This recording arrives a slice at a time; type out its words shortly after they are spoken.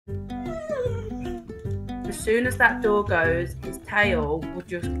As soon as that door goes, his tail will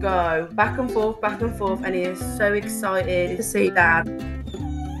just go back and forth, and he is so excited to see Dad.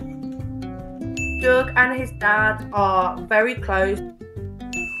 Doug and his dad are very close.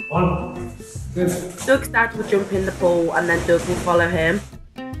 Doug's dad will jump in the pool and then Doug will follow him.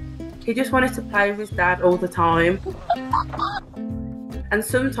 He just wanted to play with his dad all the time. And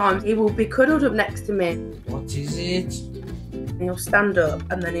sometimes he will be cuddled up next to me. What is it? And he'll stand up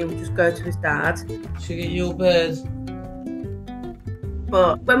and then he'll just go to his dad. Should I get your bed?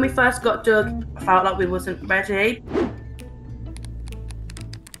 But when we first got Doug, I felt like we wasn't ready.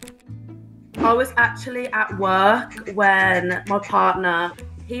 I was actually at work when my partner,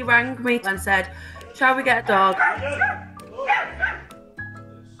 he rang me and said, shall we get a dog?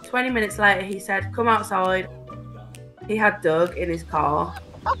 20 minutes later, he said, come outside. He had Doug in his car.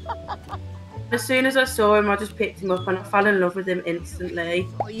 As soon as I saw him, I just picked him up and I fell in love with him instantly.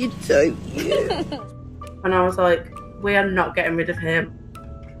 Oh, you're so cute. And I was like, we are not getting rid of him.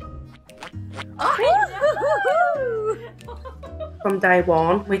 From day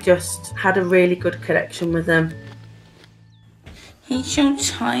one, we just had a really good connection with him. He's so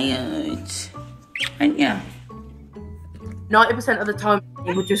tired. And yeah. 90% of the time,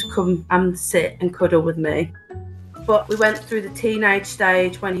 he would just come and sit and cuddle with me. But we went through the teenage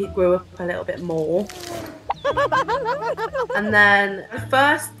stage when he grew up a little bit more. And then I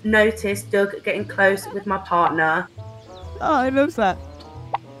first noticed Doug getting close with my partner. Oh, I love that.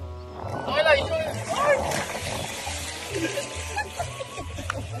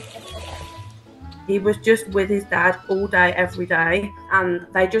 He was just with his dad all day, every day, and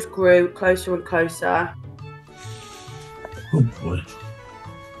they just grew closer and closer. Oh boy.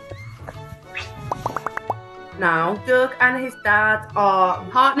 Now, Doug and his dad are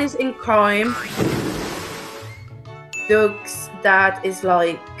partners in crime. Doug's dad is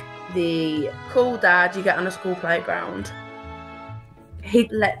like the cool dad you get on a school playground. He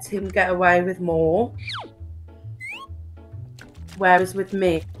lets him get away with more. Whereas with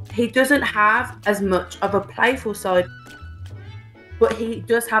me, he doesn't have as much of a playful side, but he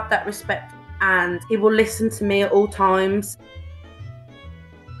does have that respect and he will listen to me at all times.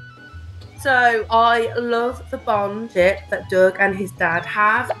 So I love the bondship that Doug and his dad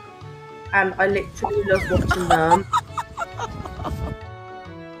have, and I literally love watching them.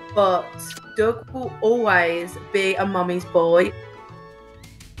 But Doug will always be a mummy's boy.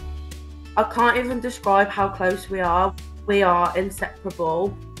 I can't even describe how close we are. We are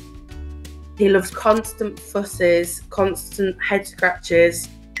inseparable. He loves constant fusses, constant head scratches.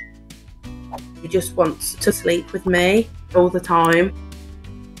 He just wants to sleep with me all the time.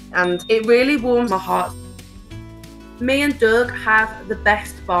 And it really warms my heart. Me and Doug have the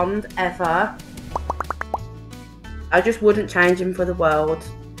best bond ever. I just wouldn't change him for the world.